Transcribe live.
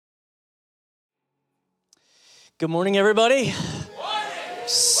Good morning, everybody. Good morning.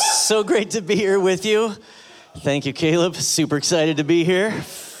 So great to be here with you. Thank you, Caleb. Super excited to be here.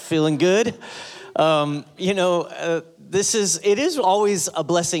 Feeling good. It is always a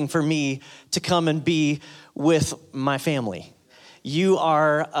blessing for me to come and be with my family. You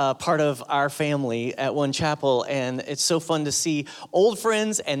are a part of our family at One Chapel, and it's so fun to see old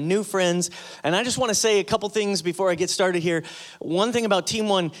friends and new friends. And I just want to say a couple things before I get started here. One thing about Team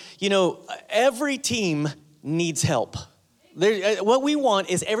One, every team needs help. What we want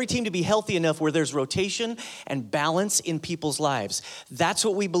is every team to be healthy enough where there's rotation and balance in people's lives. That's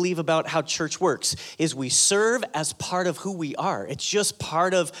what we believe about how church works, is we serve as part of who we are. It's just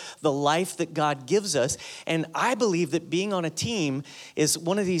part of the life that God gives us. And I believe that being on a team is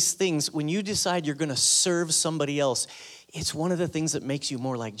one of these things, when you decide you're going to serve somebody else, it's one of the things that makes you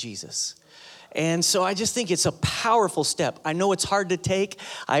more like Jesus. And so I just think it's a powerful step. I know it's hard to take.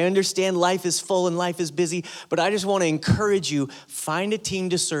 I understand life is full and life is busy, but I just want to encourage you, find a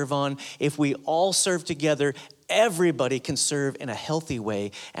team to serve on. If we all serve together, everybody can serve in a healthy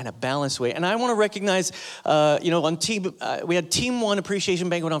way and a balanced way. And I want to recognize, we had Team One Appreciation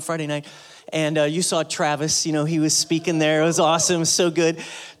Banquet on Friday night, and you saw Travis, he was speaking there. It was awesome, so good.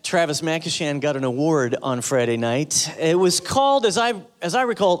 Travis McEshan got an award on Friday night. It was called, as I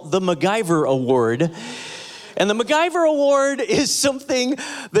recall, the MacGyver Award. And the MacGyver Award is something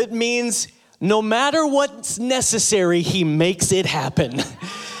that means no matter what's necessary, he makes it happen.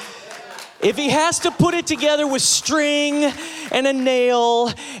 If he has to put it together with string and a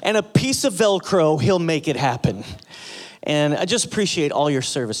nail and a piece of Velcro, he'll make it happen. And I just appreciate all your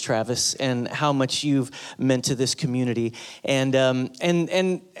service, Travis, and how much you've meant to this community. And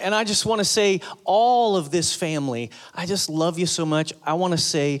I just want to say, all of this family, I just love you so much. I want to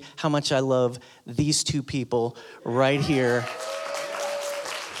say how much I love these two people right here.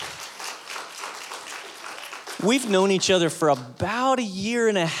 We've known each other for about a year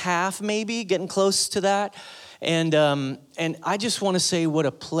and a half, maybe, getting close to that. And I just want to say what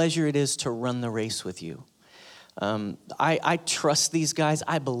a pleasure it is to run the race with you. I trust these guys.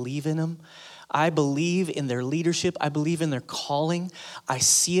 I believe in them. I believe in their leadership. I believe in their calling. I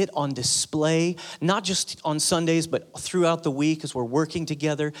see it on display, not just on Sundays, but throughout the week as we're working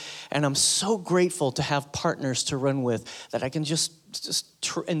together. And I'm so grateful to have partners to run with that I can just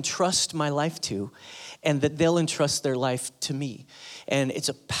entrust my life to, and that they'll entrust their life to me. And it's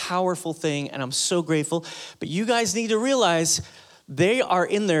a powerful thing, and I'm so grateful. But you guys need to realize they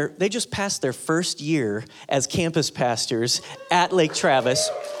just passed their first year as campus pastors at Lake Travis.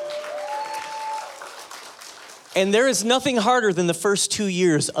 And there is nothing harder than the first 2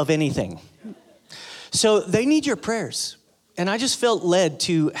 years of anything. So they need your prayers. And I just felt led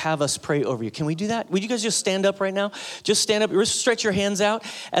to have us pray over you. Can we do that? Would you guys just stand up right now? Just stand up. Just stretch your hands out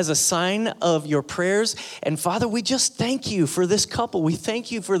as a sign of your prayers. And Father, we just thank you for this couple. We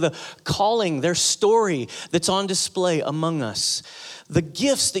thank you for the calling, their story that's on display among us. The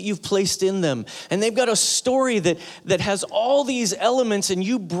gifts that you've placed in them. And they've got a story that has all these elements, and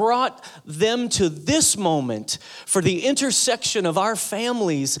you brought them to this moment for the intersection of our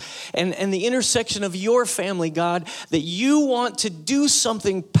families and the intersection of your family, God, that you want to do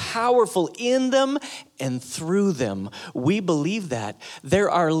something powerful in them and through them. We believe that. They're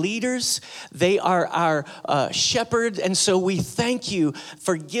our leaders. They are our shepherds. And so we thank you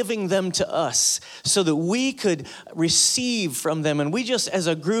for giving them to us so that we could receive from them. And we just, as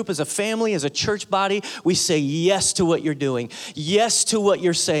a group, as a family, as a church body, we say yes to what you're doing. Yes to what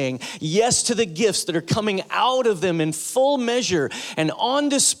you're saying. Yes to the gifts that are coming out of them in full measure and on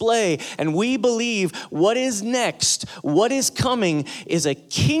display. And we believe what is next, what is coming, is a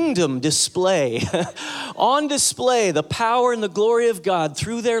kingdom display. On display, the power and the glory of God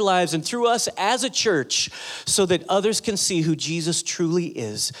through their lives and through us as a church, so that others can see who Jesus truly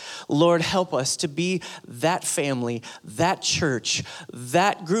is. Lord, help us to be that family, that church,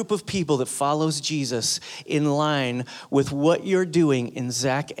 that group of people that follows Jesus in line with what you're doing in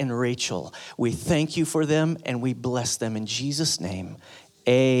Zach and Rachel. We thank you for them and we bless them in Jesus' name.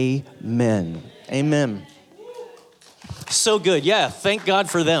 Amen. Amen. So good. Yeah, thank God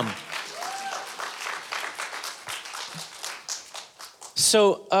for them.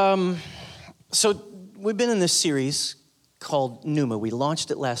 So we've been in this series called Pneuma. We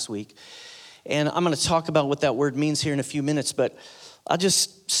launched it last week, and I'm going to talk about what that word means here in a few minutes, but I'll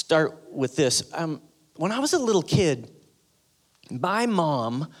just start with this. When I was a little kid, my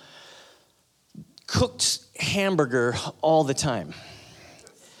mom cooked hamburger all the time.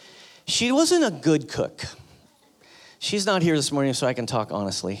 She wasn't a good cook. She's not here this morning, so I can talk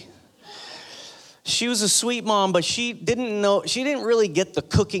honestly. She was a sweet mom, but she didn't really get the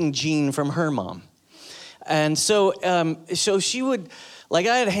cooking gene from her mom. And so she would, like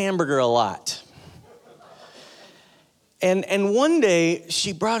I had hamburger a lot. And one day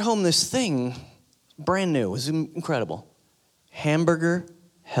she brought home this thing, brand new, it was incredible. Hamburger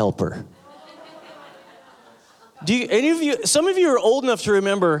Helper. Some of you are old enough to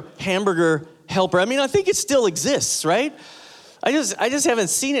remember Hamburger Helper. I mean, I think it still exists, right? I just haven't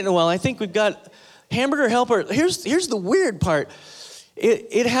seen it in a while. I think we've got Hamburger Helper. Here's the weird part.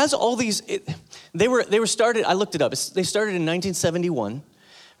 It has all these. They were started. I looked it up. They started in 1971,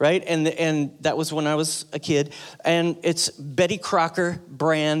 right? And that was when I was a kid. And it's Betty Crocker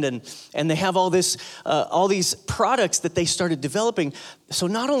brand, and they have all these products that they started developing. So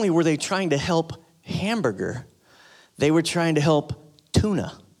not only were they trying to help hamburger, they were trying to help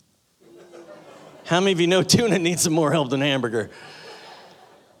tuna. How many of you know tuna needs some more help than hamburger?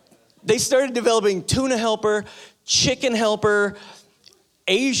 They started developing tuna helper, chicken helper,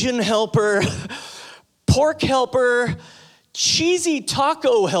 Asian helper, pork helper, cheesy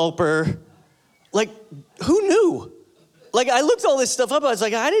taco helper. Like, who knew? Like, I looked all this stuff up. I was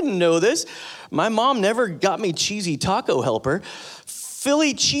like, I didn't know this. My mom never got me cheesy taco helper.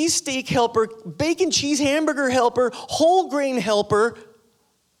 Philly cheesesteak helper, bacon cheese hamburger helper, whole grain helper.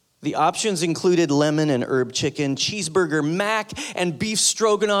 The options included lemon and herb chicken, cheeseburger mac, and beef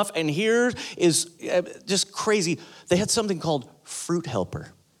stroganoff. And here is just crazy. They had something called fruit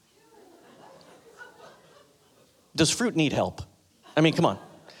helper. Does fruit need help? I mean, come on.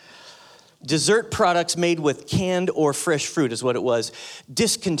 Dessert products made with canned or fresh fruit is what it was.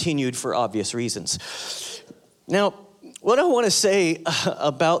 Discontinued for obvious reasons. Now, what I want to say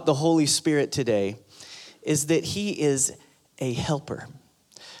about the Holy Spirit today is that he is a helper.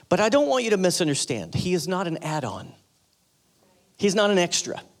 But I don't want you to misunderstand. He is not an add-on. He's not an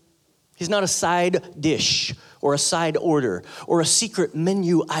extra. He's not a side dish or a side order or a secret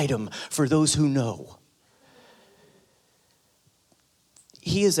menu item for those who know.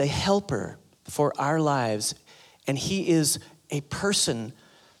 He is a helper for our lives, and he is a person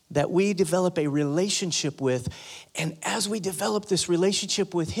that we develop a relationship with. And as we develop this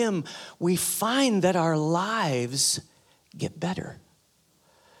relationship with him, we find that our lives get better.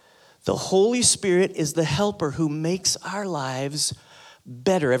 The Holy Spirit is the helper who makes our lives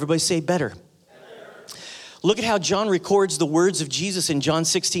better. Everybody say better. Better. Look at how John records the words of Jesus in John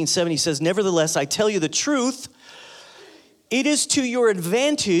 16:7. He says, "Nevertheless, I tell you the truth, it is to your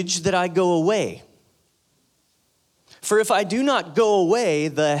advantage that I go away. For if I do not go away,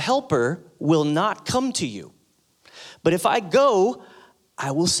 the helper will not come to you. But if I go,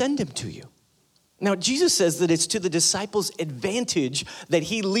 I will send him to you." Now, Jesus says that it's to the disciples' advantage that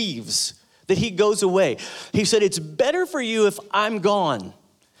he leaves, that he goes away. He said, it's better for you if I'm gone.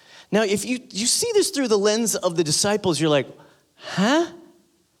 Now, if you see this through the lens of the disciples, you're like, huh?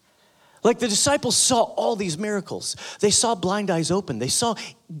 Like the disciples saw all these miracles. They saw blind eyes open. They saw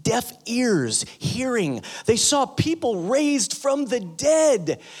deaf ears hearing. They saw people raised from the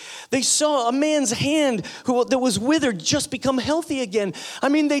dead. They saw a man's hand that was withered just become healthy again. I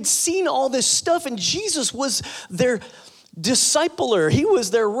mean, they'd seen all this stuff, and Jesus was their discipler. He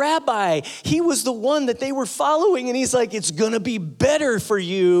was their rabbi. He was the one that they were following, and he's like, it's gonna be better for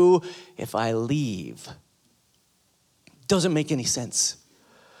you if I leave. Doesn't make any sense.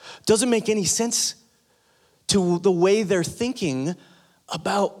 Doesn't make any sense to the way they're thinking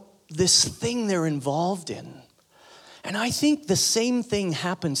about this thing they're involved in. And I think the same thing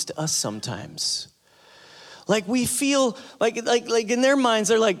happens to us sometimes. Like we feel like in their minds,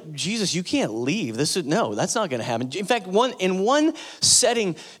 they're like, Jesus, you can't leave. No, that's not gonna happen. In fact, in one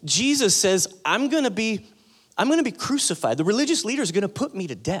setting, Jesus says, I'm gonna be crucified. The religious leaders are gonna put me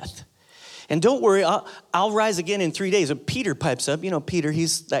to death. And don't worry, I'll rise again in 3 days. And Peter pipes up. You know, Peter,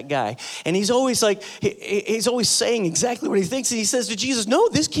 he's that guy. And he's always like, he's always saying exactly what he thinks. And he says to Jesus, no,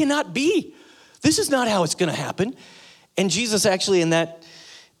 this cannot be. This is not how it's going to happen. And Jesus actually in that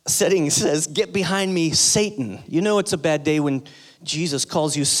setting says, get behind me, Satan. You know it's a bad day when Jesus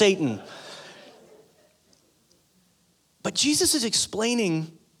calls you Satan. But Jesus is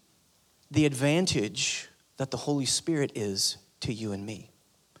explaining the advantage that the Holy Spirit is to you and me.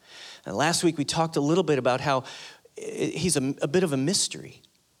 And last week we talked a little bit about how he's a bit of a mystery.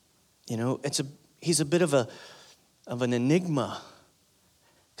 You know, he's a bit of an enigma.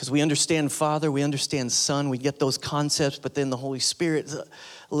 Because we understand Father, we understand Son, we get those concepts, but then the Holy Spirit is a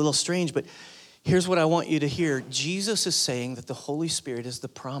little strange. But here's what I want you to hear. Jesus is saying that the Holy Spirit is the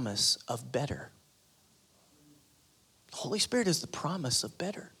promise of better. The Holy Spirit is the promise of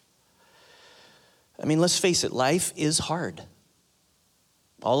better. I mean, let's face it, life is hard.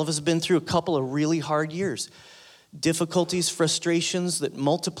 All of us have been through a couple of really hard years. Difficulties, frustrations that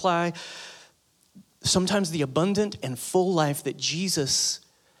multiply. Sometimes the abundant and full life that Jesus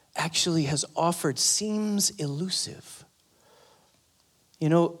actually has offered seems elusive. You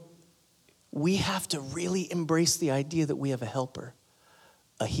know, we have to really embrace the idea that we have a helper,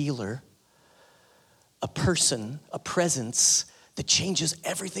 a healer, a person, a presence that changes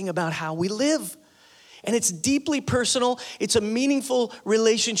everything about how we live. And it's deeply personal. It's a meaningful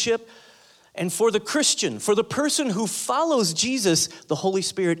relationship. And for the Christian, for the person who follows Jesus, the Holy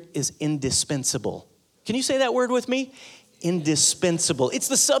Spirit is indispensable. Can you say that word with me? Indispensable. It's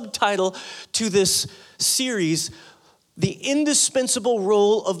the subtitle to this series, the indispensable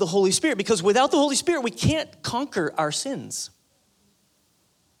role of the Holy Spirit. Because without the Holy Spirit, we can't conquer our sins.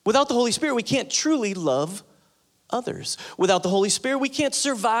 Without the Holy Spirit, we can't truly love others. Without the Holy Spirit, we can't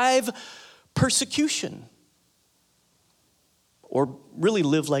survive persecution or really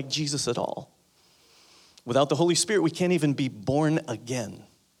live like Jesus at all. Without the Holy Spirit, we can't even be born again.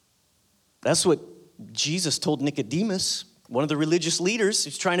 That's what Jesus told Nicodemus, one of the religious leaders.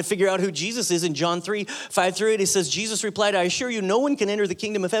 He's trying to figure out who Jesus is in John 3, 5-8. He says, Jesus replied, I assure you, no one can enter the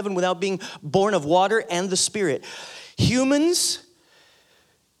kingdom of heaven without being born of water and the Spirit. Humans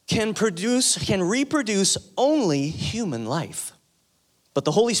can reproduce only human life. But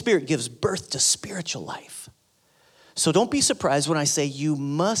the Holy Spirit gives birth to spiritual life. So don't be surprised when I say you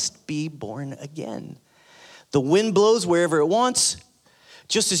must be born again. The wind blows wherever it wants.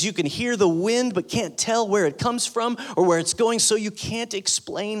 Just as you can hear the wind but can't tell where it comes from or where it's going, so you can't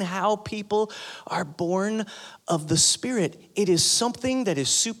explain how people are born of the Spirit. It is something that is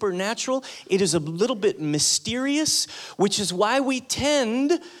supernatural. It is a little bit mysterious, which is why we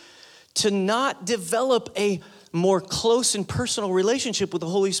tend to not develop a more close and personal relationship with the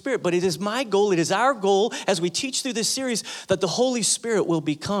Holy Spirit. But it is my goal, it is our goal as we teach through this series that the Holy Spirit will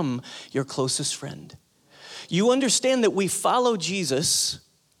become your closest friend. You understand that we follow Jesus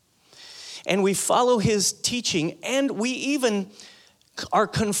and we follow his teaching and we even are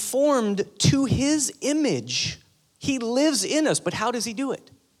conformed to his image. He lives in us, but how does he do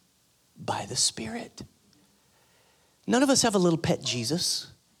it? By the Spirit. None of us have a little pet Jesus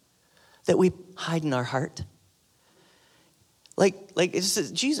that we hide in our heart. Like it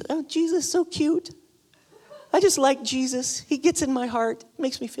says, Jesus, oh, Jesus, so cute. I just like Jesus. He gets in my heart,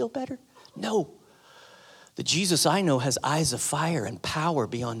 makes me feel better. No. The Jesus I know has eyes of fire and power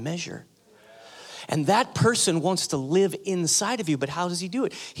beyond measure. And that person wants to live inside of you, but how does he do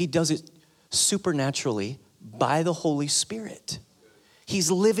it? He does it supernaturally by the Holy Spirit. He's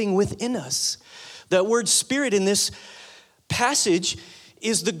living within us. That word spirit in this passage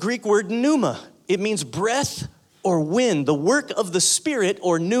is the Greek word pneuma. It means breath or wind. The work of the Spirit,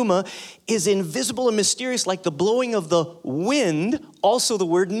 or pneuma, is invisible and mysterious like the blowing of the wind, also the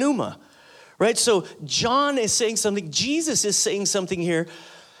word pneuma. Right? So John is saying something, Jesus is saying something here.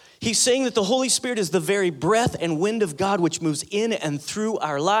 He's saying that the Holy Spirit is the very breath and wind of God which moves in and through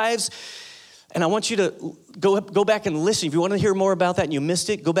our lives. And I want you to go back and listen. If you want to hear more about that and you missed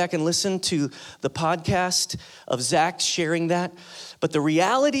it, go back and listen to the podcast of Zach sharing that. But the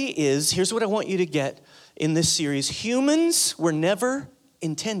reality is, here's what I want you to get in this series. Humans were never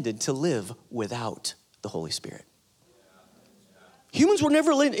intended to live without the Holy Spirit. Humans were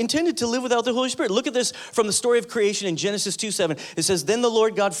never intended to live without the Holy Spirit. Look at this from the story of creation in Genesis 2:7. It says, then the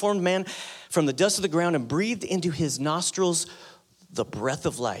Lord God formed man from the dust of the ground and breathed into his nostrils the breath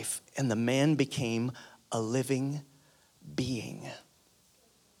of life, and the man became a living being.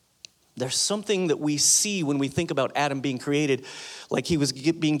 There's something that we see when we think about Adam being created, like he was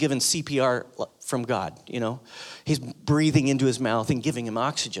being given CPR from God, you know. He's breathing into his mouth and giving him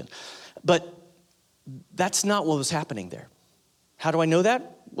oxygen. But that's not what was happening there. How do I know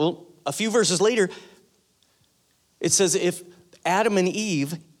that? Well, a few verses later, it says if Adam and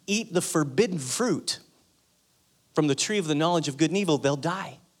Eve eat the forbidden fruit from the tree of the knowledge of good and evil, they'll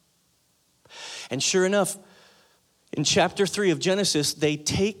die. And sure enough, in chapter 3 of Genesis, they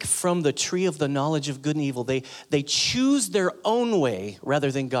take from the tree of the knowledge of good and evil. They choose their own way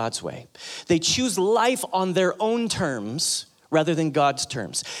rather than God's way. They choose life on their own terms rather than God's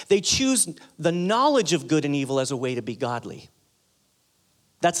terms. They choose the knowledge of good and evil as a way to be godly.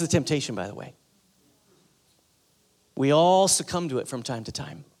 That's the temptation, by the way. We all succumb to it from time to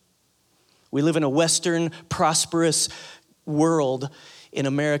time. We live in a Western, prosperous world in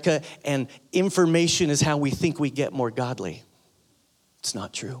America, and information is how we think we get more godly. It's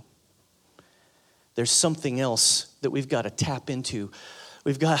not true. There's something else that we've got to tap into.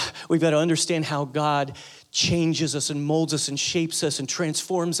 We've got to understand how God changes us and molds us and shapes us and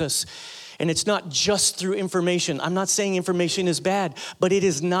transforms us. And it's not just through information. I'm not saying information is bad, but it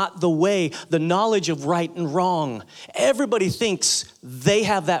is not the way, the knowledge of right and wrong. Everybody thinks they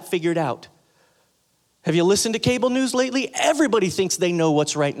have that figured out. Have you listened to cable news lately? Everybody thinks they know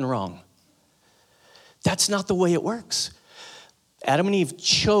what's right and wrong. That's not the way it works. Adam and Eve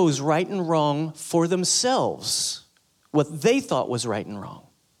chose right and wrong for themselves, what they thought was right and wrong.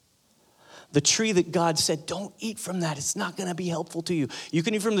 The tree that God said, don't eat from that. It's not going to be helpful to you. You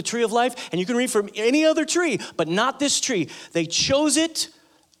can eat from the tree of life, and you can eat from any other tree, but not this tree. They chose it,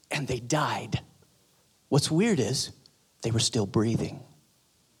 and they died. What's weird is they were still breathing.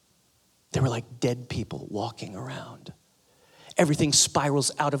 They were like dead people walking around. Everything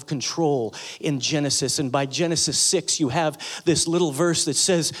spirals out of control in Genesis. And by Genesis 6, you have this little verse that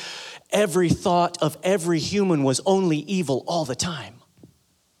says, every thought of every human was only evil all the time.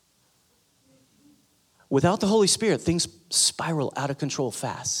 Without the Holy Spirit, things spiral out of control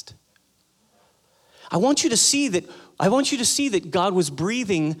fast. I want you to see that God was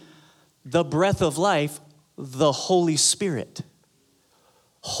breathing the breath of life, the Holy Spirit.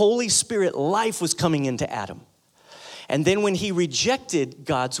 Holy Spirit life was coming into Adam. And then when he rejected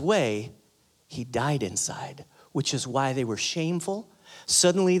God's way, he died inside, which is why they were shameful.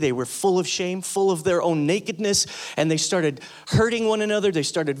 Suddenly they were full of shame, full of their own nakedness, and they started hurting one another. They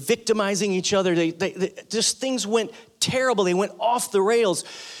started victimizing each other. Just things went terrible. They went off the rails.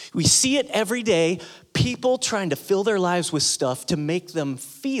 We see it every day, people trying to fill their lives with stuff to make them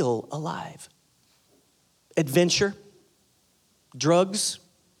feel alive. Adventure, drugs,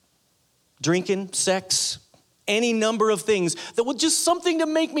 drinking, sex, any number of things that will just something to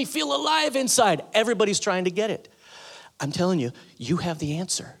make me feel alive inside. Everybody's trying to get it. I'm telling you, you have the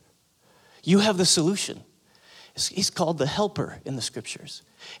answer. You have the solution. He's called the helper in the scriptures.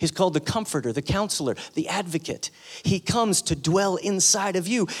 He's called the comforter, the counselor, the advocate. He comes to dwell inside of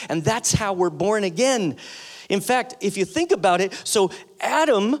you, and that's how we're born again. In fact, if you think about it, so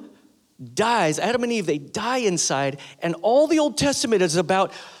Adam and Eve, they die inside, and all the Old Testament is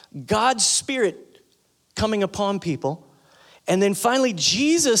about God's Spirit coming upon people. And then finally,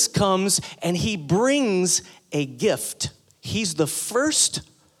 Jesus comes and he brings a gift. He's the first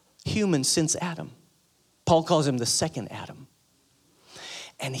human since Adam. Paul calls him the second Adam.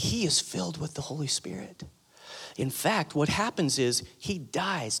 And he is filled with the Holy Spirit. In fact, what happens is he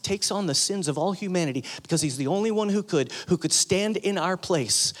dies, takes on the sins of all humanity because he's the only one who could stand in our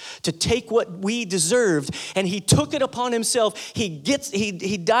place to take what we deserved, and he took it upon himself. He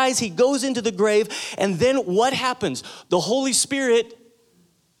dies, he goes into the grave, and then what happens? The Holy Spirit,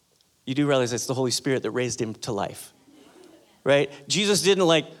 you do realize it's the Holy Spirit that raised him to life, right? Jesus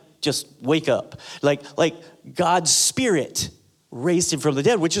didn't just wake up. Like God's Spirit raised him from the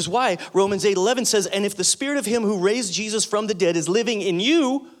dead, which is why Romans 8:11 says, and if the Spirit of him who raised Jesus from the dead is living in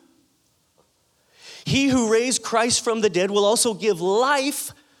you, he who raised Christ from the dead will also give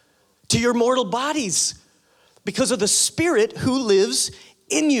life to your mortal bodies because of the Spirit who lives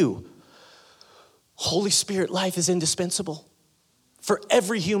in you. Holy Spirit life is indispensable for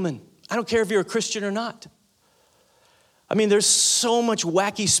every human. I don't care if you're a Christian or not. I mean, there's so much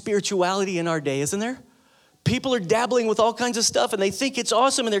wacky spirituality in our day, isn't there? People are dabbling with all kinds of stuff and they think it's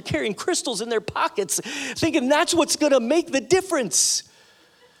awesome, and they're carrying crystals in their pockets thinking that's what's going to make the difference.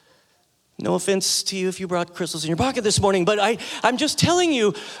 No offense to you if you brought crystals in your pocket this morning, but I'm just telling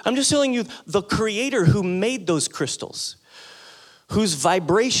you the Creator who made those crystals, whose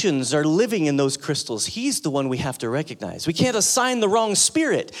vibrations are living in those crystals, he's the one we have to recognize. We can't assign the wrong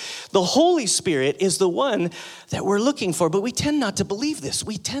spirit. The Holy Spirit is the one that we're looking for, but we tend not to believe this.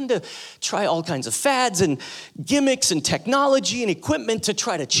 We tend to try all kinds of fads and gimmicks and technology and equipment to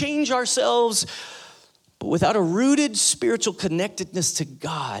try to change ourselves. But without a rooted spiritual connectedness to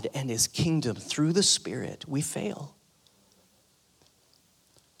God and his kingdom through the Spirit, we fail.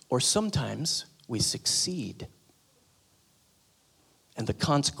 Or sometimes we succeed. And the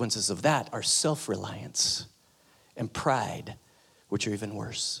consequences of that are self-reliance and pride, which are even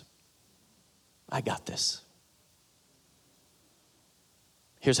worse. I got this.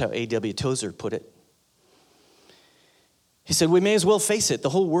 Here's how A.W. Tozer put it. He said, we may as well face it. The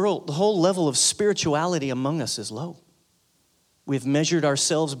whole level of spirituality among us is low. We've measured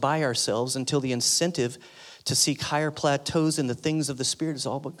ourselves by ourselves until the incentive to seek higher plateaus in the things of the Spirit is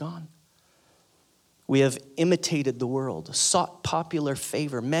all but gone. We have imitated the world, sought popular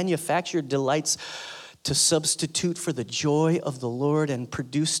favor, manufactured delights to substitute for the joy of the Lord, and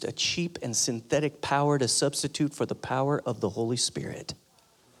produced a cheap and synthetic power to substitute for the power of the Holy Spirit.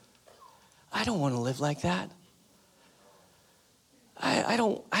 I don't want to live like that. I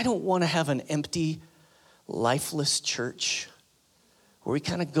don't want to have an empty, lifeless church where we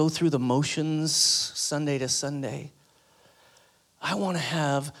kind of go through the motions Sunday to Sunday. I want to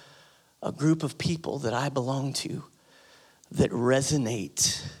have a group of people that I belong to that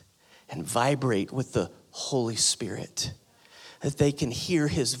resonate and vibrate with the Holy Spirit, that they can hear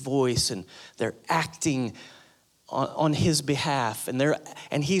his voice and they're acting on his behalf,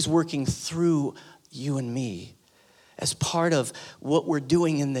 and he's working through you and me as part of what we're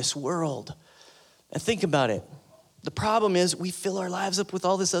doing in this world. And think about it. The problem is we fill our lives up with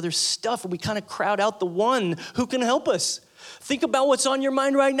all this other stuff and we kind of crowd out the one who can help us. Think about what's on your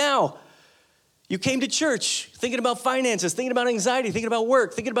mind right now. You came to church thinking about finances, thinking about anxiety, thinking about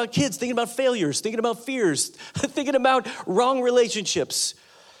work, thinking about kids, thinking about failures, thinking about fears, thinking about wrong relationships.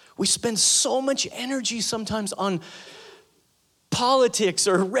 We spend so much energy sometimes on politics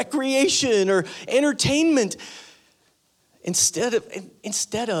or recreation or entertainment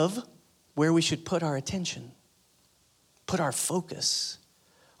instead of where we should put our attention, put our focus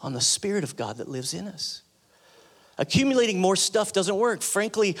on the Spirit of God that lives in us. Accumulating more stuff doesn't work.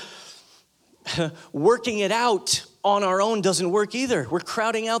 Frankly, working it out on our own doesn't work either. We're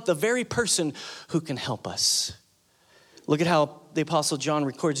crowding out the very person who can help us. Look at how the Apostle John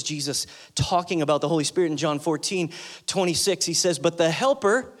records Jesus talking about the Holy Spirit in John 14:26. He says, "But the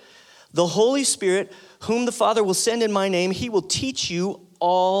Helper, the Holy Spirit, whom the Father will send in my name, he will teach you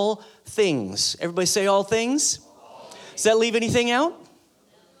all things." Everybody say all things. Does that leave anything out?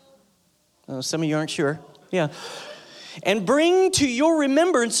 Oh, some of you aren't sure. Yeah. "And bring to your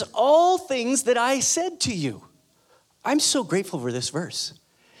remembrance all things that I said to you." I'm so grateful for this verse.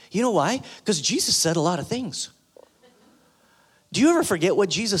 You know why? Because Jesus said a lot of things. Do you ever forget what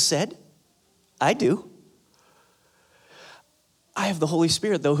Jesus said? I do. I have the Holy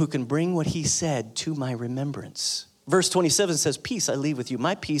Spirit, though, who can bring what he said to my remembrance. Verse 27 says, "Peace I leave with you.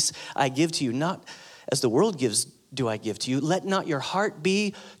 My peace I give to you. Not as the world gives do I give to you. Let not your heart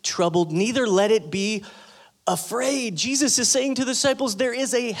be troubled, neither let it be afraid." Jesus is saying to the disciples, there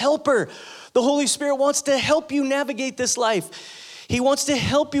is a helper. The Holy Spirit wants to help you navigate this life. He wants to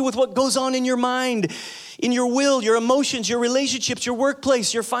help you with what goes on in your mind, in your will, your emotions, your relationships, your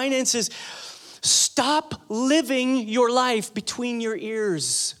workplace, your finances. Stop living your life between your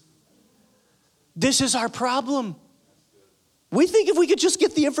ears. This is our problem. We think if we could just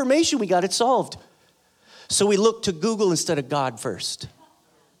get the information, we got it solved. So we look to Google instead of God first.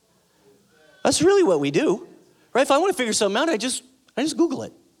 That's really what we do, right? If I want to figure something out, I just Google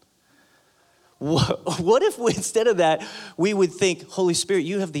it. What if instead of that, we would think, Holy Spirit,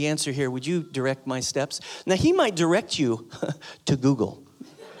 you have the answer here. Would you direct my steps? Now, he might direct you to Google.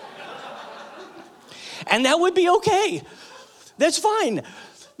 And that would be okay. That's fine.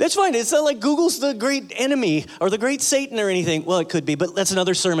 That's fine. It's not like Google's the great enemy or the great Satan or anything. Well, it could be, but that's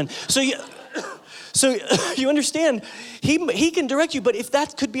another sermon. So you understand, he can direct you, but if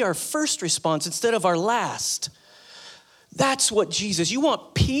that could be our first response instead of our last, that's what Jesus, you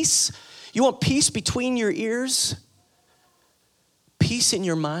want peace? You want peace between your ears? Peace in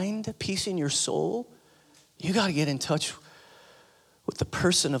your mind? Peace in your soul? You got to get in touch with the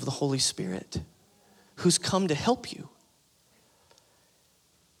person of the Holy Spirit who's come to help you.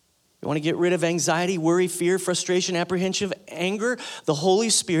 You want to get rid of anxiety, worry, fear, frustration, apprehension, anger? The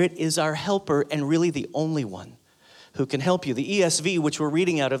Holy Spirit is our helper and really the only one who can help you. The ESV, which we're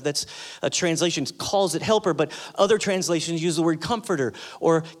reading out of, that's a translation, calls it helper, but other translations use the word comforter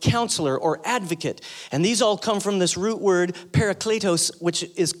or counselor or advocate. And these all come from this root word, parakletos, which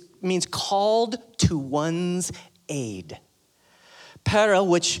means called to one's aid. Para,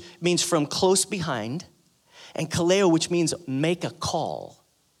 which means from close behind, and kaleo, which means make a call.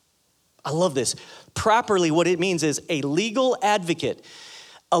 I love this. Properly, what it means is a legal advocate.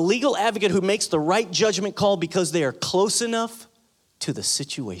 A legal advocate who makes the right judgment call because they are close enough to the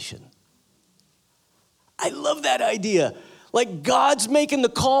situation. I love that idea. Like God's making the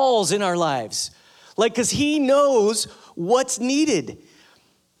calls in our lives. Like, because he knows what's needed.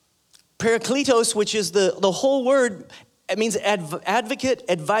 Parakletos, which is the whole word, it means advocate,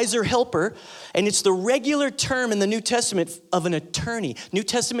 advisor, helper. And it's the regular term in the New Testament of an attorney. New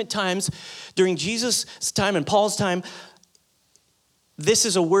Testament times, during Jesus' time and Paul's time, this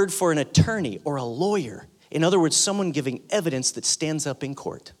is a word for an attorney or a lawyer. In other words, someone giving evidence that stands up in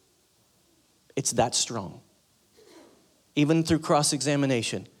court. It's that strong. Even through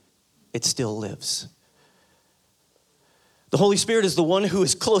cross-examination, it still lives. The Holy Spirit is the one who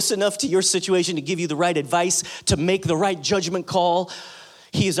is close enough to your situation to give you the right advice, to make the right judgment call.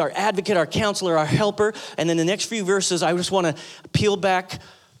 He is our advocate, our counselor, our helper. And then the next few verses, I just want to peel back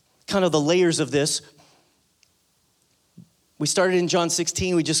kind of the layers of this. We started in John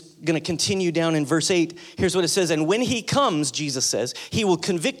 16. We're just going to continue down in verse 8. Here's what it says. "And when he comes," Jesus says, "he will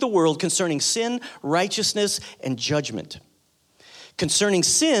convict the world concerning sin, righteousness, and judgment. Concerning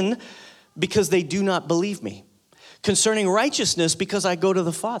sin, because they do not believe me. Concerning righteousness, because I go to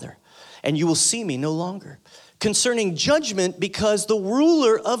the Father, and you will see me no longer. Concerning judgment, because the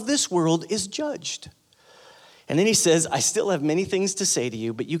ruler of this world is judged. And then he says, I still have many things to say to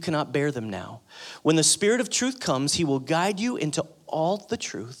you, but you cannot bear them now. When the Spirit of truth comes, he will guide you into all the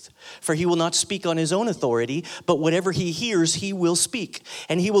truth. For he will not speak on his own authority, but whatever he hears, he will speak.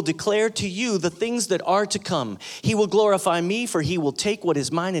 And he will declare to you the things that are to come. He will glorify me, for he will take what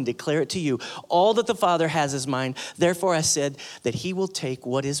is mine and declare it to you. All that the Father has is mine. Therefore I said that he will take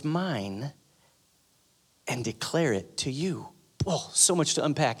what is mine and declare it to you. Oh, so much to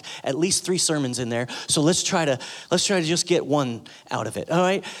unpack. At least 3 sermons in there. So let's try to just get one out of it. All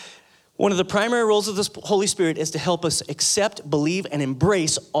right. One of the primary roles of the Holy Spirit is to help us accept, believe, and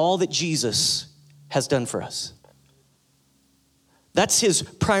embrace all that Jesus has done for us. That's his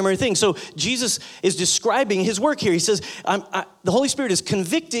primary thing. So Jesus is describing his work here. He says, the Holy Spirit is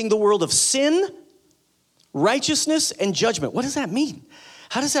convicting the world of sin, righteousness, and judgment. What does that mean?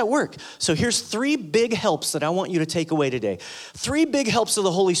 How does that work? So here's 3 big helps that I want you to take away today. 3 big helps of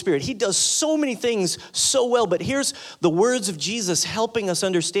the Holy Spirit. He does so many things so well, but here's the words of Jesus helping us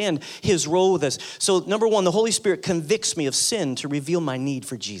understand his role with us. So number 1, the Holy Spirit convicts me of sin to reveal my need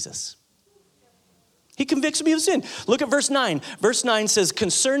for Jesus. He convicts me of sin. Look at verse 9. Verse 9 says,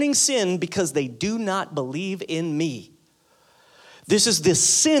 concerning sin, because they do not believe in me. This is the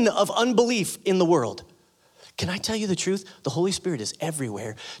sin of unbelief in the world. Can I tell you the truth? The Holy Spirit is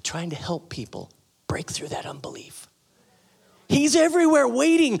everywhere trying to help people break through that unbelief. He's everywhere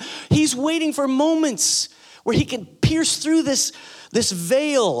waiting. He's waiting for moments where he can pierce through this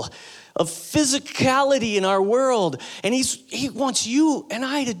veil of physicality in our world. And he wants you and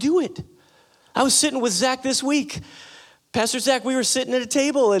I to do it. I was sitting with Zach this week. Pastor Zach, we were sitting at a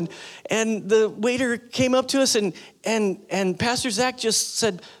table and the waiter came up to us and Pastor Zach just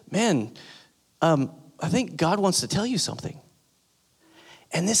said, man, I think God wants to tell you something.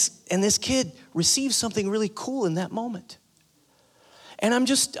 And this kid received something really cool in that moment. And I'm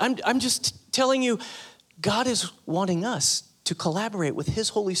just telling you, God is wanting us to collaborate with his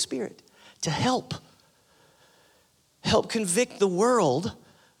Holy Spirit to help convict the world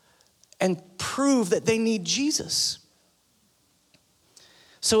and prove that they need Jesus.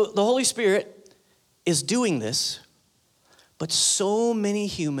 So the Holy Spirit is doing this, but so many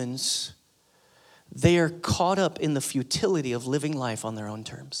humans, they are caught up in the futility of living life on their own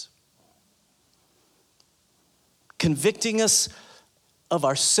terms. Convicting us of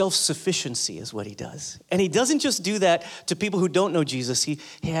our self-sufficiency is what he does. And he doesn't just do that to people who don't know Jesus. He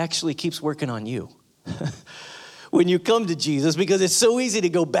actually keeps working on you when you come to Jesus, because it's so easy to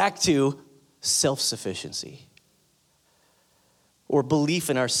go back to self-sufficiency or belief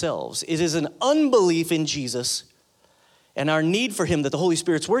in ourselves. It is an unbelief in Jesus and our need for him that the Holy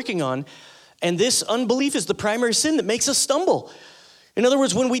Spirit's working on. And this unbelief is the primary sin that makes us stumble. In other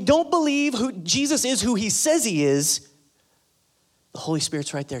words, when we don't believe who Jesus is who he says he is, the Holy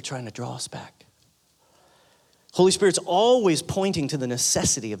Spirit's right there trying to draw us back. Holy Spirit's always pointing to the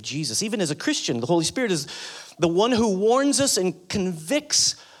necessity of Jesus. Even as a Christian, the Holy Spirit is the one who warns us and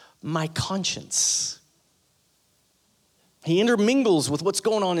convicts my conscience. He intermingles with what's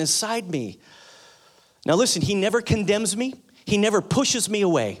going on inside me. Now listen, he never condemns me. He never pushes me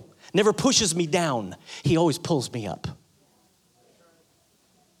away. Never pushes me down. He always pulls me up.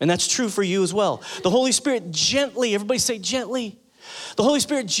 And that's true for you as well. The Holy Spirit gently, everybody say gently. The Holy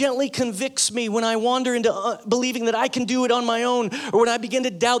Spirit gently convicts me when I wander into believing that I can do it on my own, or when I begin to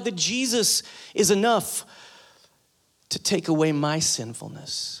doubt that Jesus is enough to take away my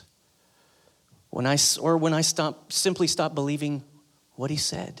sinfulness. When I simply stop believing what he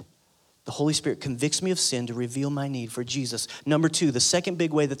said. The Holy Spirit convicts me of sin to reveal my need for Jesus. Number 2, the second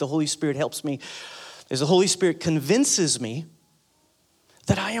big way that the Holy Spirit helps me is the Holy Spirit convinces me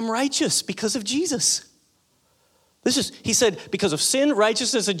that I am righteous because of Jesus. He said, because of sin,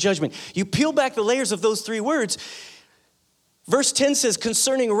 righteousness, and judgment. You peel back the layers of those 3 words. Verse 10 says,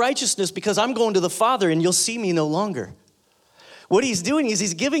 concerning righteousness, because I'm going to the Father and you'll see me no longer. What he's doing is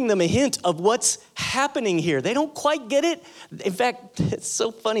he's giving them a hint of what's happening here. They don't quite get it. In fact, it's so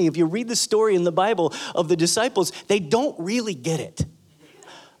funny. If you read the story in the Bible of the disciples, they don't really get it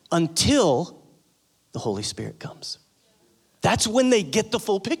until the Holy Spirit comes. That's when they get the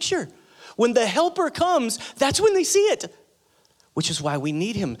full picture. When the helper comes, that's when they see it, which is why we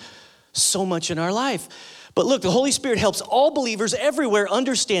need him so much in our life. But look, the Holy Spirit helps all believers everywhere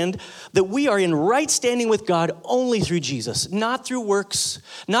understand that we are in right standing with God only through Jesus, not through works,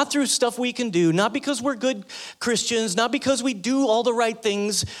 not through stuff we can do, not because we're good Christians, not because we do all the right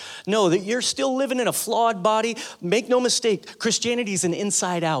things. No, that you're still living in a flawed body. Make no mistake, Christianity is an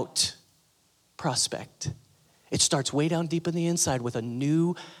inside-out prospect. It starts way down deep in the inside with a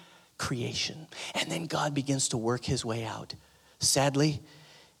new creation. And then God begins to work his way out. Sadly,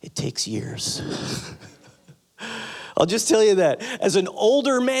 it takes years. I'll just tell you that. As an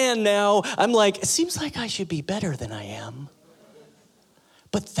older man now, I'm like, it seems like I should be better than I am.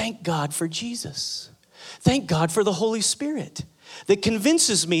 But thank God for Jesus. Thank God for the Holy Spirit that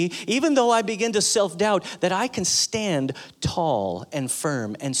convinces me, even though I begin to self-doubt, that I can stand tall and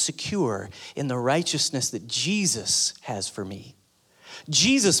firm and secure in the righteousness that Jesus has for me.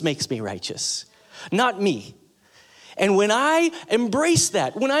 Jesus makes me righteous, not me. And when I embrace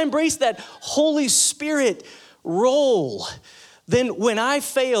that Holy Spirit role, then when I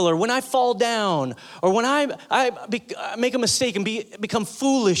fail or when I fall down or when I make a mistake and become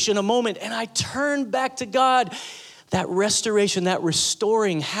foolish in a moment and I turn back to God, that restoration, that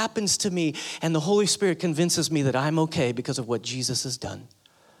restoring happens to me, and the Holy Spirit convinces me that I'm okay because of what Jesus has done.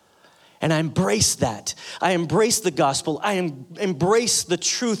 And I embrace that. I embrace the gospel. I embrace the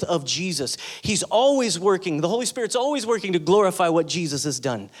truth of Jesus. He's always working. The Holy Spirit's always working to glorify what Jesus has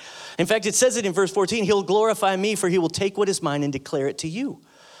done. In fact, it says it in verse 14, he'll glorify me, for he will take what is mine and declare it to you.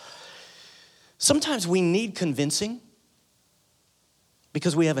 Sometimes we need convincing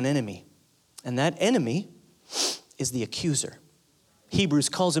because we have an enemy. And that enemy is the accuser. Hebrews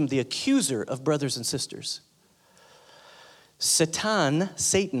calls him the accuser of brothers and sisters. Satan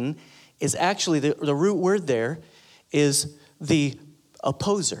is actually, the root word there is the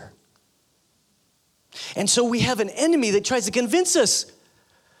opposer. And so we have an enemy that tries to convince us.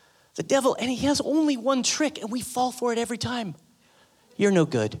 The devil, and he has only one trick, and we fall for it every time. You're no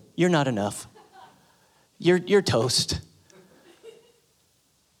good. You're not enough. You're toast.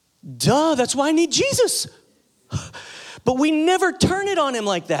 Duh, that's why I need Jesus. But we never turn it on him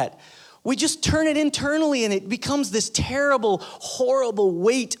like that. We just turn it internally, and it becomes this terrible, horrible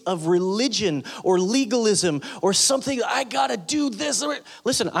weight of religion or legalism or something. I gotta do this.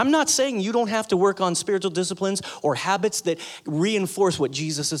 Listen, I'm not saying you don't have to work on spiritual disciplines or habits that reinforce what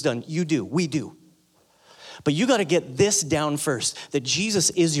Jesus has done. You do, we do. But you gotta get this down first, that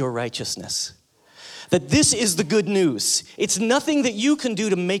Jesus is your righteousness. That this is the good news. It's nothing that you can do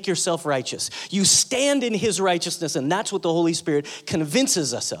to make yourself righteous. You stand in his righteousness, and that's what the Holy Spirit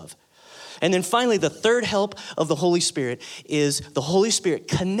convinces us of. And then finally, the third help of the Holy Spirit is the Holy Spirit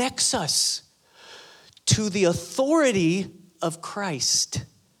connects us to the authority of Christ,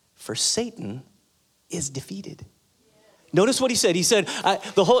 for Satan is defeated. Notice what he said. He said,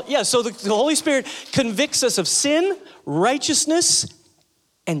 the Holy Spirit convicts us of sin, righteousness,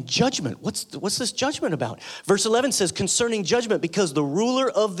 and judgment. What's this judgment about? Verse 11 says, concerning judgment, because the ruler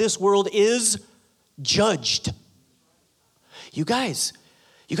of this world is judged. You guys,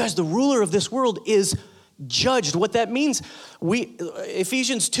 the ruler of this world is judged. What that means,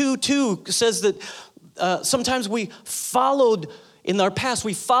 Ephesians 2:2 says that sometimes in our past,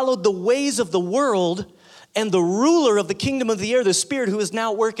 we followed the ways of the world and the ruler of the kingdom of the air, the spirit who is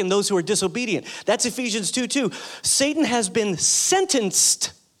now at work in those who are disobedient. That's Ephesians 2:2. Satan has been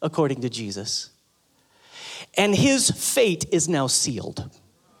sentenced according to Jesus, and his fate is now sealed.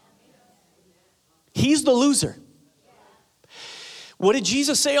 He's the loser. What did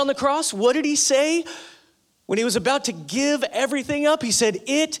Jesus say on the cross? What did he say when he was about to give everything up? He said,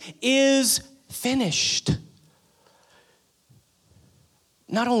 "It is finished."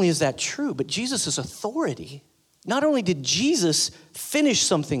 Not only is that true, but Jesus' authority, not only did Jesus finish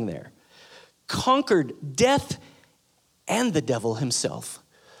something there, conquered death and the devil himself,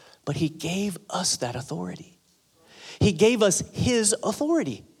 but he gave us that authority. He gave us his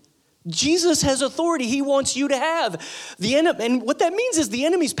authority. Jesus has authority he wants you to have. And what that means is the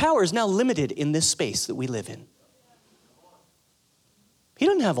enemy's power is now limited in this space that we live in. He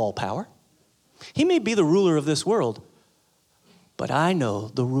doesn't have all power. He may be the ruler of this world, but I know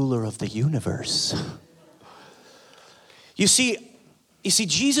the ruler of the universe. You see,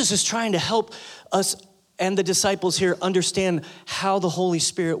 Jesus is trying to help us and the disciples here understand how the Holy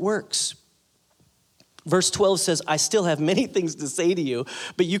Spirit works. Verse 12 says, I still have many things to say to you,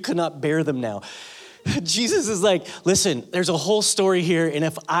 but you cannot bear them now. Jesus is like, listen, there's a whole story here, and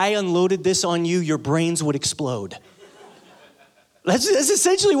if I unloaded this on you, your brains would explode. That's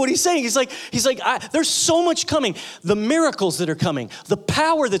essentially what he's saying. He's like, there's so much coming. The miracles that are coming, the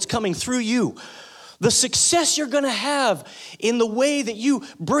power that's coming through you, the success you're going to have in the way that you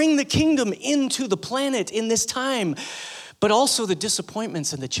bring the kingdom into the planet in this time, but also the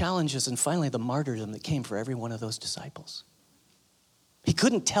disappointments and the challenges and finally the martyrdom that came for every one of those disciples. He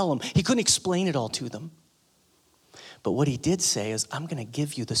couldn't tell them. He couldn't explain it all to them. But what he did say is, I'm going to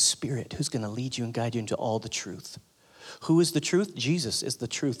give you the Spirit who's going to lead you and guide you into all the truth. Who is the truth? Jesus is the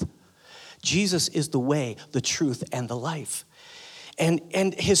truth. Jesus is the way, the truth, and the life.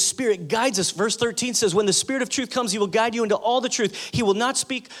 And his Spirit guides us. Verse 13 says, when the Spirit of truth comes, he will guide you into all the truth. For he will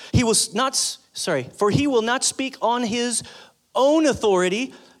not speak on his own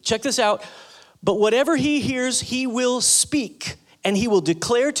authority. Check this out. But whatever he hears, he will speak, and he will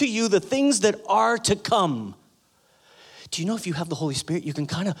declare to you the things that are to come. Do you know if you have the Holy Spirit, you can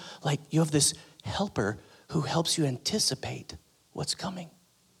kind of you have this helper who helps you anticipate what's coming.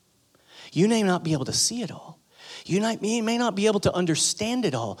 You may not be able to see it all. You may not be able to understand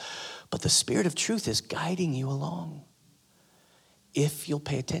it all, but the Spirit of truth is guiding you along. If you'll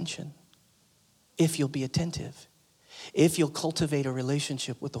pay attention, if you'll be attentive, if you'll cultivate a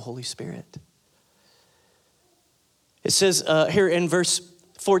relationship with the Holy Spirit. It says here in verse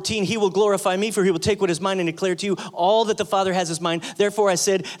 14, he will glorify me, for he will take what is mine and declare to you all that the Father has is mine. Therefore I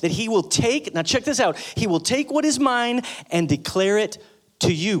said that he will take, now check this out, he will take what is mine and declare it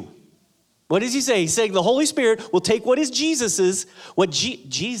to you. What does he say? He's saying the Holy Spirit will take what is Jesus's,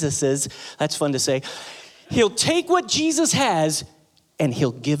 Jesus is, that's fun to say. He'll take what Jesus has and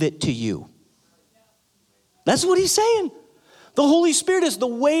he'll give it to you. That's what he's saying. The Holy Spirit is the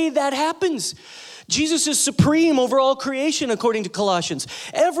way that happens. Jesus is supreme over all creation, according to Colossians.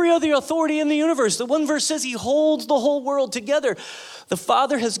 Every other authority in the universe. The one verse says he holds the whole world together. The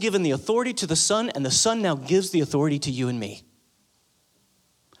Father has given the authority to the Son, and the Son now gives the authority to you and me.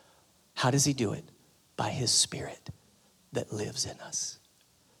 How does he do it? By his Spirit that lives in us.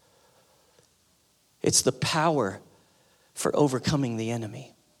 It's the power for overcoming the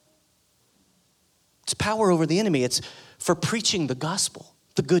enemy. It's power over the enemy. It's for preaching the gospel,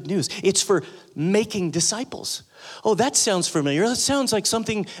 the good news. It's for making disciples. Oh, that sounds familiar. That sounds like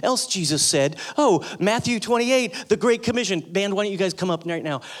something else Jesus said. Oh, Matthew 28, the Great Commission. Band, why don't you guys come up right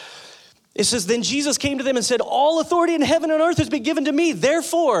now? It says, then Jesus came to them and said, all authority in heaven and earth has been given to me.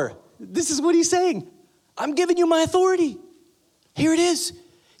 Therefore, this is what he's saying. I'm giving you my authority. Here it is.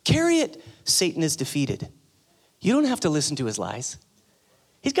 Carry it. Satan is defeated. You don't have to listen to his lies.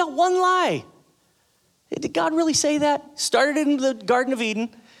 He's got one lie. Did God really say that? Started in the Garden of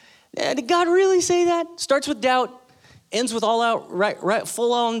Eden. Did God really say that? Starts with doubt, ends with all out, right,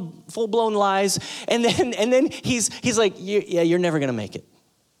 full-blown lies. And then he's like, you're never going to make it.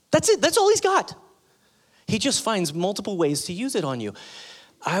 That's it. That's all he's got. He just finds multiple ways to use it on you.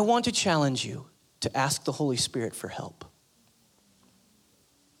 I want to challenge you to ask the Holy Spirit for help.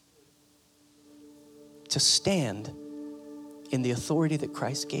 To stand in the authority that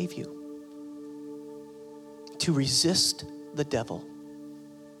Christ gave you. To resist the devil.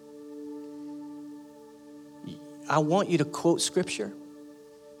 I want you to quote scripture.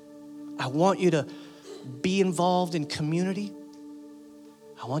 I want you to be involved in community.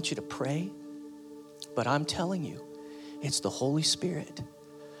 I want you to pray. But I'm telling you, it's the Holy Spirit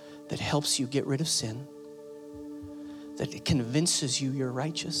that helps you get rid of sin, that it convinces you you're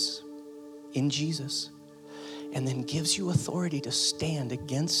righteous in Jesus, and then gives you authority to stand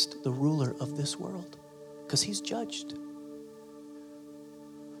against the ruler of this world. Because he's judged.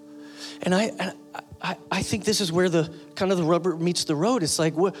 And I think this is where the kind of the rubber meets the road. It's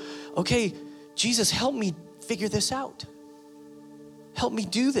like, okay, Jesus, help me figure this out. Help me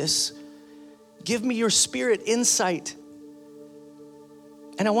do this. Give me your Spirit insight.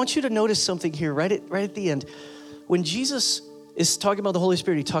 And I want you to notice something here right at the end. When Jesus is talking about the Holy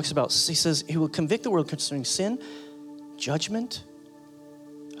Spirit, he says he will convict the world concerning sin,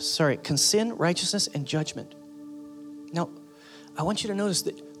 sin, righteousness, and judgment. Now, I want you to notice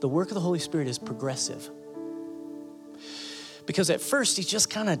that the work of the Holy Spirit is progressive. Because at first, he's just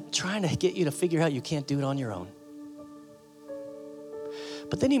kind of trying to get you to figure out you can't do it on your own.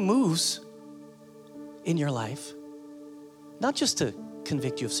 But then he moves in your life, not just to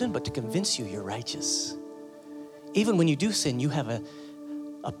convict you of sin, but to convince you you're righteous. Even when you do sin, you have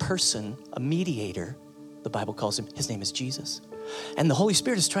a person, a mediator, the Bible calls him. His name is Jesus. And the Holy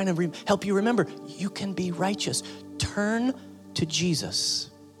Spirit is trying to help you remember, you can be righteous. Turn to Jesus.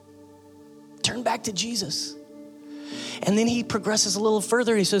 Turn back to Jesus. And then he progresses a little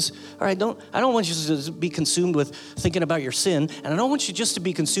further. He says, all right, I don't want you to be consumed with thinking about your sin. And I don't want you just to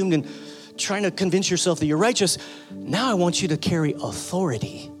be consumed in trying to convince yourself that you're righteous. Now I want you to carry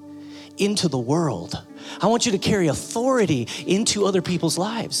authority into the world. I want you to carry authority into other people's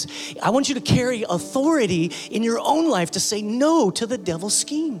lives. I want you to carry authority in your own life to say no to the devil's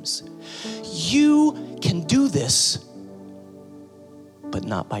schemes. You can do this, but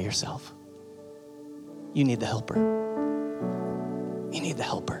not by yourself. You need the helper. You need the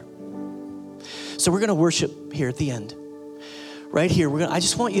helper. So we're going to worship here at the end. Right here, I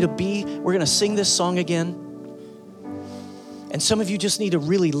just want you to we're going to sing this song again. And some of you just need to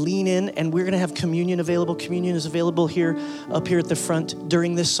really lean in, and we're gonna have communion available. Communion is available here, up here at the front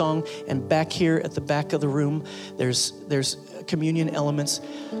during this song, and back here at the back of the room, there's communion elements,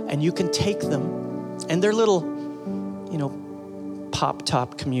 and you can take them, and they're little, pop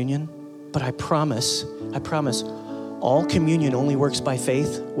top communion, but I promise, all communion only works by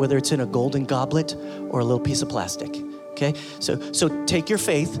faith, whether it's in a golden goblet or a little piece of plastic, okay? So take your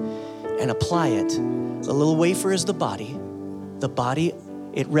faith and apply it. The little wafer is the body. The body,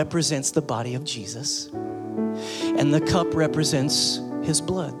 it represents the body of Jesus. And the cup represents his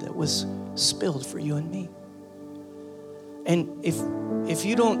blood that was spilled for you and me. And if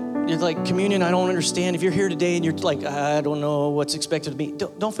you don't, you're like, communion, I don't understand. If you're here today and you're like, I don't know what's expected of me,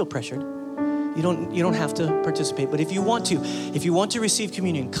 don't feel pressured. You don't have to participate. But if you want to receive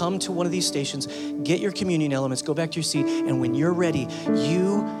communion, come to one of these stations, get your communion elements, go back to your seat, and when you're ready,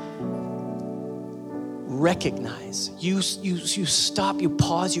 you recognize, you stop, you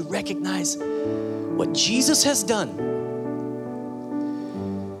pause, you recognize what Jesus has done.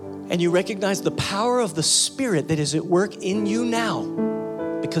 And you recognize the power of the Spirit that is at work in you now,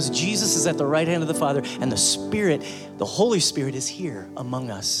 because Jesus is at the right hand of the Father, and the Spirit, the Holy Spirit, is here among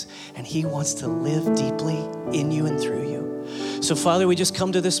us, and he wants to live deeply in you and through you. So Father, we just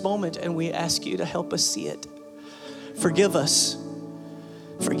come to this moment and we ask you to help us see it. Forgive us.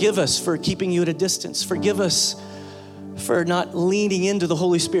 Forgive us for keeping you at a distance. Forgive us for not leaning into the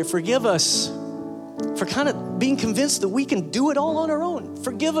Holy Spirit. Forgive us for kind of being convinced that we can do it all on our own.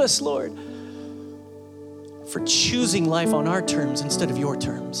 Forgive us, Lord, for choosing life on our terms instead of your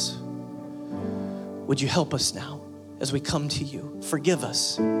terms. Would you help us now as we come to you? Forgive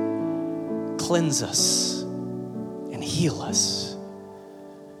us, cleanse us, and heal us.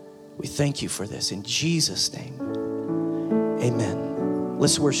 We thank you for this in Jesus' name. Amen.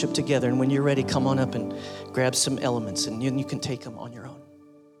 Let's worship together. And when you're ready, come on up and grab some elements, and you can take them on your own.